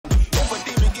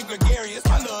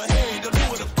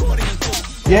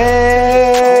Yes,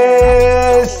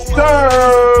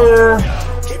 sir.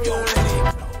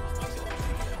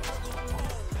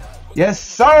 Yes,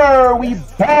 sir. We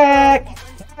back.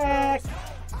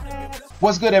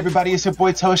 What's good, everybody? It's your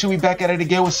boy Tosha. We back at it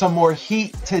again with some more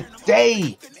heat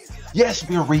today. Yes,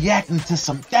 we're reacting to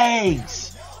some things.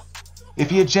 If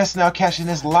you're just now catching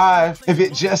this live, if you're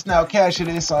just now catching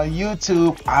this on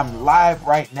YouTube, I'm live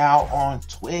right now on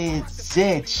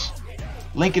Twitch.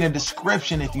 Link in the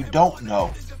description if you don't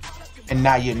know. And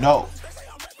now you know.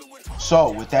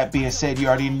 So, with that being said, you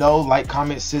already know. Like,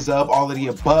 comment, sizz up, all of the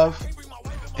above.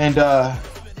 And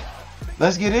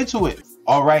let's get into it.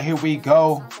 All right, here we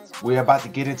go. We're about to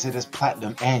get into this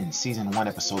Platinum End, Season 1,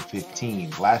 Episode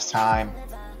 15. Last time,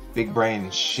 big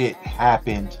brain shit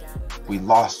happened. We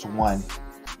lost one.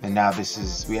 And now this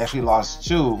is, we actually lost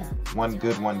two. One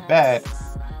good, one bad.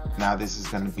 Now this is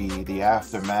going to be the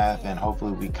aftermath. And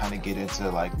hopefully we kind of get into,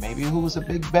 like, maybe who was a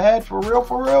big bad for real,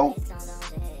 for real.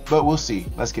 But we'll see.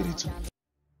 Let's get into it.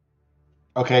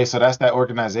 Okay, so that's that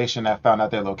organization that found out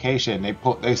their location.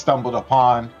 They stumbled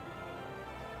upon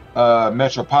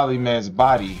Metropoliman's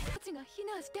body.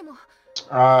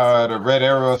 The red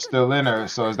arrow is still in her.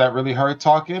 So is that really her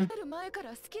talking?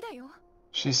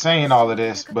 She's saying all of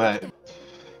this, but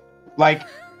like,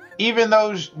 even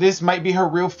though this might be her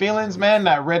real feelings, man,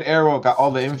 that red arrow got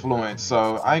all the influence.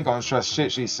 So I ain't gonna trust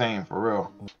shit she's saying for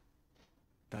real.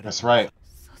 That's right.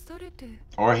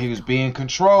 Or he was being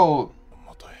controlled.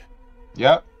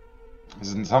 Yep.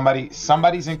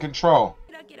 Somebody's in control.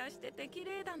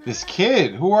 This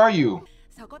kid, who are you?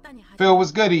 Phil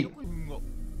was goody.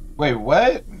 Wait,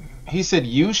 what? He said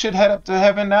you should head up to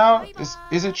heaven now?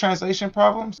 Is it translation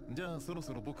problems?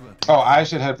 Oh, I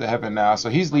should head up to heaven now. So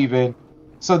he's leaving.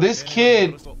 So this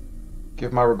kid,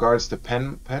 give my regards to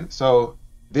Pen. So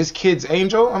this kid's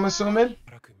Angel, I'm assuming?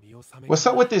 What's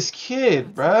up with this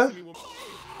kid, bruh?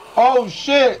 Oh,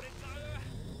 shit.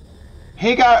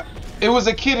 It was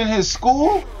a kid in his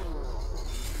school?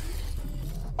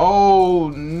 Oh,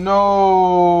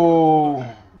 no.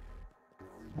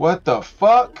 What the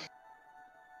fuck?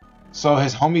 So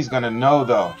his homie's gonna know,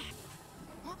 though.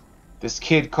 This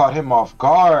kid caught him off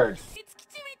guard.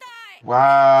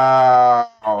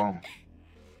 Wow.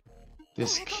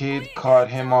 This kid caught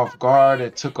him off guard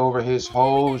and took over his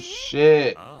whole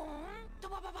shit.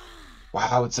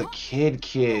 Wow, it's a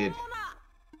kid.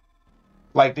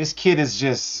 Like, this kid is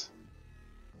just...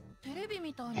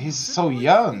 he's so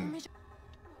young.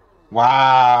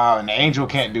 Wow, and the Angel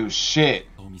can't do shit.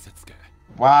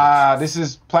 Wow, this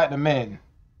is Platinum End.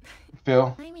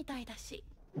 Phil.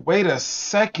 Wait a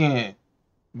second.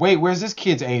 Wait, where's this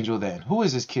kid's Angel then? Who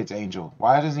is this kid's Angel?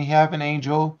 Why doesn't he have an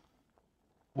Angel?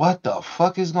 What the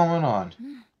fuck is going on?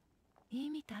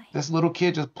 This little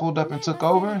kid just pulled up and took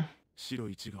over?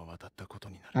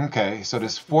 Okay, so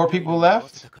there's 4 people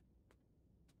left.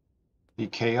 He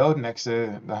KO'd next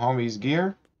to the homie's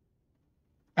gear.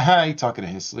 He talking in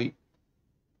his sleep.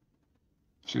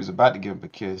 She was about to give him a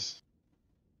kiss.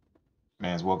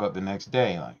 Man's woke up the next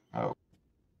day like, oh.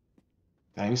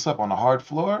 Damn, you slept on the hard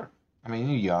floor? I mean,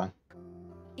 you young.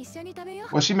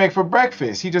 What'd she make for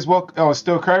breakfast? He just woke... oh,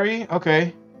 still curry?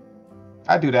 Okay.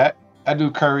 I do that. I do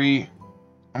curry.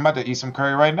 I'm about to eat some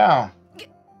curry right now.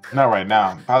 Not right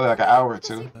now. Probably like an hour or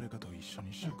two.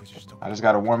 I just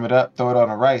gotta warm it up, throw it on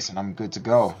the rice, and I'm good to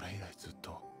go.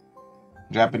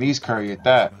 Japanese curry at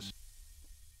that.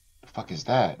 The fuck is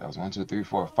that? That was 1, 2, 3,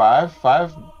 4, 5?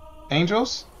 5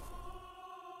 angels?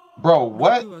 Bro,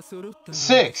 what?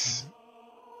 6.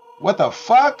 What the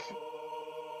fuck?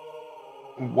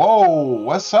 Whoa,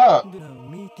 what's up?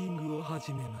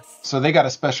 So they got a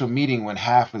special meeting when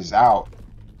half is out.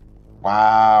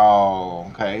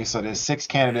 Wow. Okay, so there's 6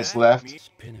 candidates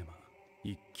left.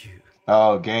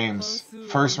 Oh, games.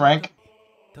 First rank.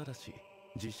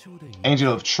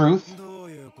 Angel of Truth.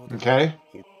 Okay.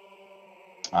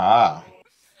 Ah.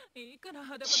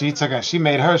 She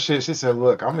made her shit. She said,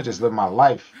 look, I'm gonna just live my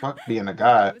life. Fuck being a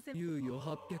god.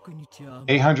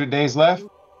 800 days left.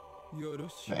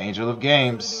 The Angel of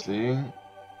Games. See?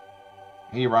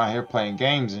 He around here playing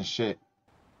games and shit.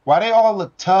 Why they all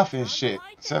look tough and shit?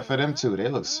 Except for them two. They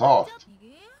look soft.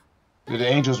 Do the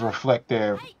angels reflect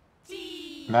their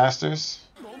masters?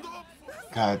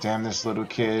 God damn, this little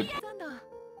kid.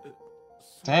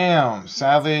 Damn,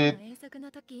 salad.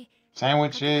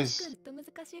 Sandwiches.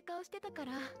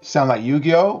 Sound like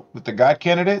Yu-Gi-Oh! With the god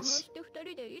candidates?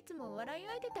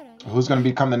 Who's going to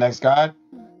become the next god?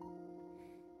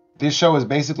 This show is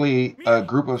basically a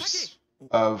group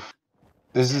of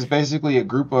this is basically a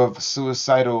group of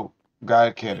suicidal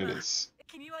god candidates.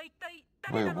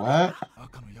 Wait, what?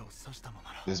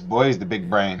 This boy is the big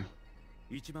brain.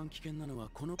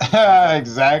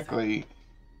 Exactly.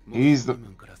 He's the...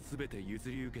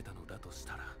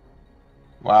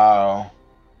 Wow.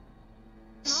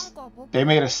 They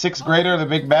made a 6th grader the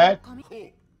big bad?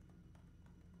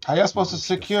 How y'all supposed to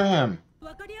secure him?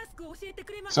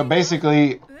 So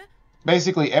basically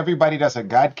everybody that's a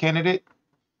God candidate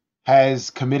has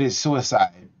committed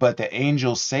suicide, but the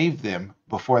angel saved them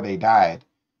before they died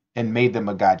and made them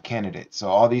a God candidate. So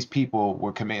all these people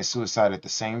were committing suicide at the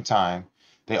same time.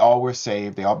 They all were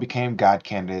saved. They all became God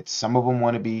candidates. Some of them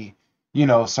want to be, you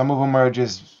know, some of them are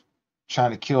just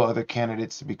trying to kill other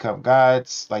candidates to become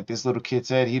gods. Like this little kid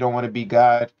said, he don't want to be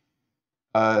God.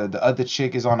 The other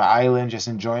chick is on an island just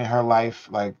enjoying her life.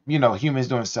 Like, you know, humans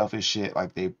doing selfish shit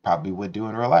like they probably would do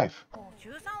in real life.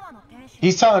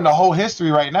 He's telling the whole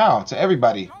history right now to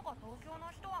everybody.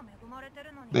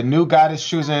 The new god is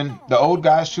choosing, the old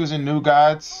guy's choosing new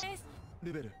gods.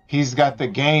 He's got the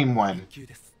game one.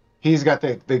 He's got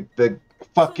the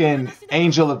fucking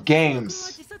angel of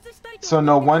games. So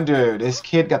no wonder this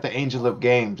kid got the angel of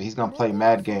games. He's gonna play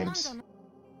mad games.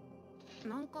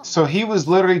 So he was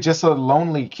literally just a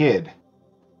lonely kid.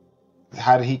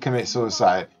 How did he commit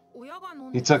suicide?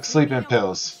 He took sleeping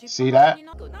pills. See that?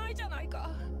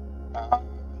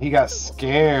 He got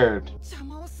scared.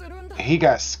 He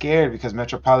got scared because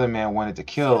Metropolitan Man wanted to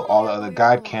kill all the other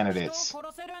God candidates.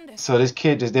 So this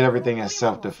kid just did everything in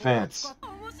self-defense.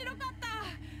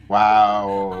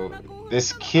 Wow.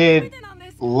 This kid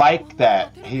liked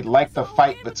that. He liked the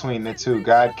fight between the two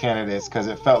God candidates because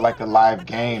it felt like a live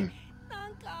game.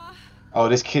 Oh,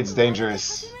 this kid's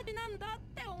dangerous.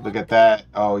 Look at that.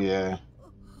 Oh, yeah.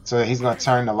 So he's going to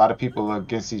turn a lot of people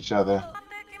against each other.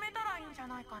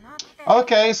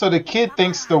 Okay, so the kid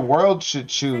thinks the world should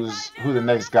choose who the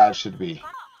next god should be.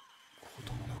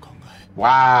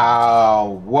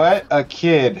 Wow, what a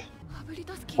kid.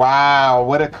 Wow,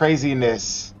 what a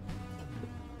craziness.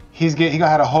 He gonna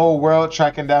have the whole world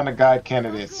tracking down the god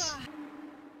candidates.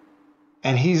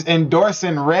 And he's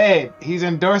endorsing Red. He's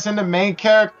endorsing the main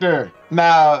character.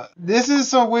 Now, this is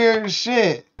some weird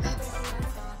shit.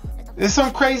 This is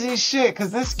some crazy shit,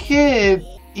 because this kid,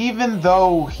 even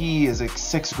though he is a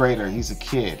 6th grader, he's a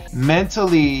kid,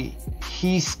 mentally,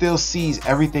 he still sees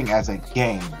everything as a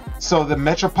game. So the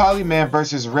Metropolitan Man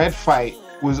versus Red fight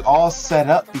was all set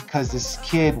up because this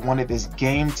kid wanted this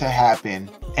game to happen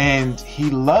and he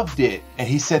loved it. And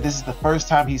he said this is the first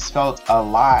time he's felt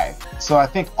alive. So I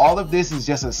think all of this is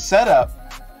just a setup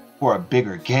for a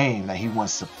bigger game that he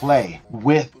wants to play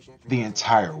with the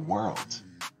entire world,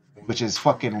 which is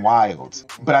fucking wild.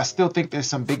 But I still think there's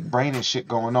some big brain and shit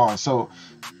going on. So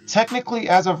technically,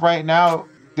 as of right now,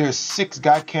 there's 6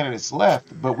 God candidates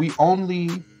left, but we only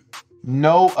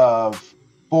know of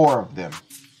 4 of them.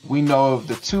 We know of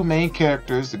the 2 main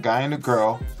characters, the guy and the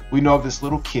girl. We know of this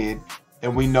little kid,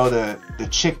 and we know the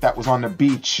chick that was on the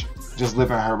beach just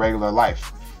living her regular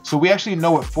life. So we actually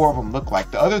know what 4 of them look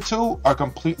like. The other 2 are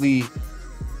completely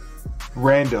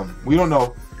random. We don't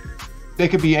know. They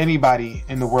could be anybody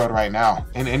in the world right now,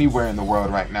 and anywhere in the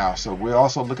world right now. So we're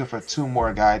also looking for 2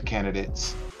 more guide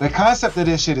candidates. The concept of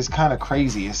this shit is kind of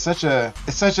crazy. It's a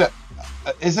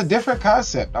different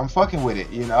concept. I'm fucking with it,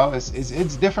 you know. It's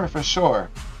different for sure.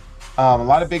 A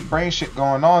lot of big brain shit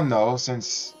going on though,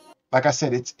 since, like I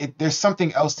said, there's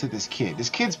something else to this kid. This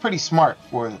kid's pretty smart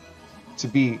to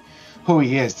be who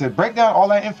he is. To break down all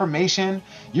that information,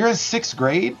 you're in 6th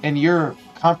grade and you're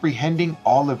comprehending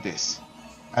all of this.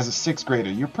 As a 6th grader,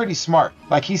 you're pretty smart.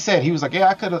 Like he said, he was like, yeah,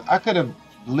 I could have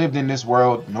lived in this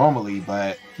world normally,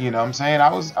 but you know what I'm saying,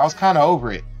 I was kind of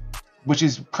over it, which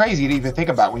is crazy to even think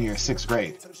about when you're in 6th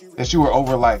grade, that you were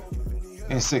over life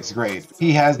in 6th grade.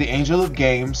 He has the Angel of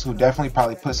Games, who definitely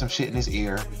probably put some shit in his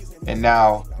ear, and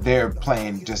now they're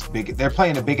playing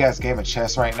a big ass game of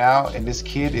chess right now, and this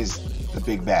kid is the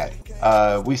big bad.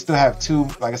 We still have 2,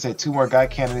 like I said, 2 more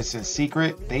God candidates in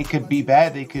secret. They could be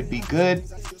bad, they could be good,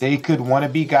 they could want to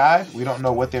be God. We don't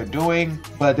know what they're doing,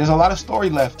 but there's a lot of story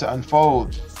left to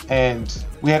unfold, and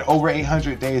we had over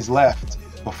 800 days left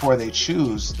before they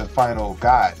choose the final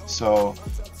God. So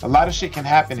a lot of shit can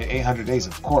happen in 800 days,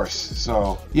 of course.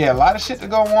 So yeah, a lot of shit to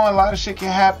go on, a lot of shit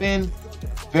can happen.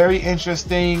 Very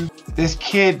interesting. This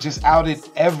kid just outed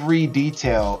every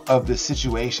detail of the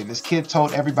situation. This kid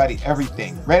told everybody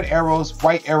everything. Red arrows,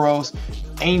 white arrows,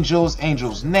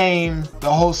 angel's name,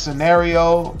 the whole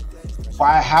scenario,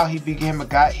 how he became a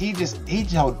god. He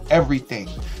told everything.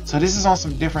 So this is on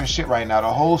some different shit right now.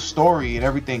 The whole story and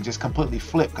everything just completely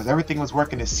flipped because everything was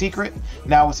working in secret.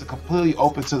 Now it's completely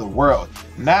open to the world.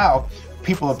 Now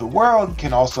people of the world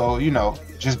can also, you know,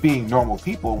 just being normal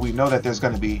people, we know that there's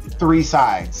going to be 3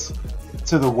 sides.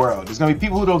 to the world. There's gonna be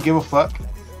people who don't give a fuck.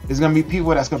 There's gonna be people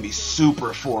that's gonna be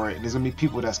super for it. There's gonna be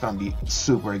people that's gonna be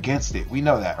super against it. We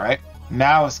know that, right?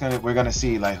 Now we're gonna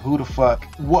see like who the fuck,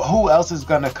 who else is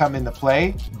gonna come into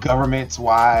play, governments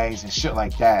wise and shit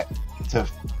like that,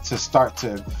 to start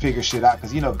to figure shit out.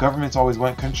 Because you know, governments always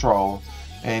want control,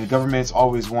 and governments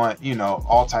always want, you know,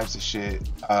 all types of shit,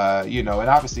 you know, and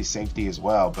obviously safety as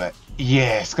well. But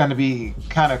yeah, it's gonna be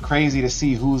kind of crazy to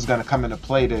see who's gonna come into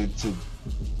play to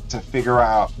figure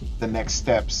out the next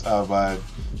steps of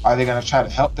are they going to try to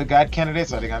help the God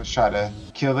candidates? Are they going to try to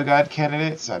kill the God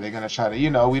candidates? Are they going to try to, you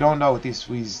know, we don't know what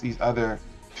these other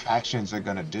factions are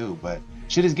going to do, but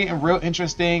shit is getting real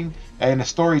interesting, and the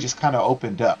story just kind of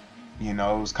opened up. You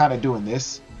know, it was kind of doing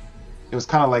this. It was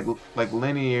kind of like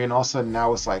linear, and all of a sudden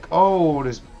now it's like, oh,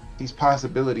 there's these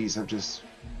possibilities have just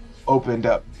opened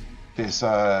up this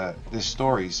this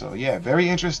story. So yeah, very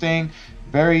interesting,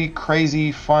 very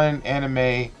crazy, fun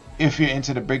anime if you're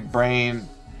into the big brain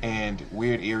and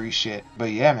weird eerie shit.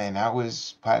 But yeah, man, that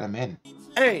was Platinum In.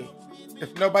 Hey,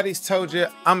 if nobody's told you,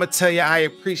 I'ma tell you I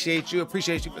appreciate you.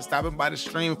 Appreciate you for stopping by the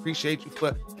stream. Appreciate you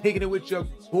for kicking it with your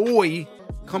boy.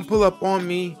 Come pull up on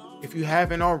me if you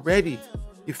haven't already.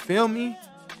 You feel me?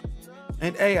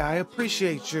 And hey, I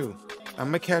appreciate you. I'm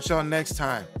gonna catch y'all next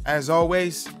time. As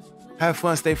always, have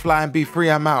fun, stay fly, and be free.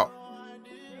 I'm out.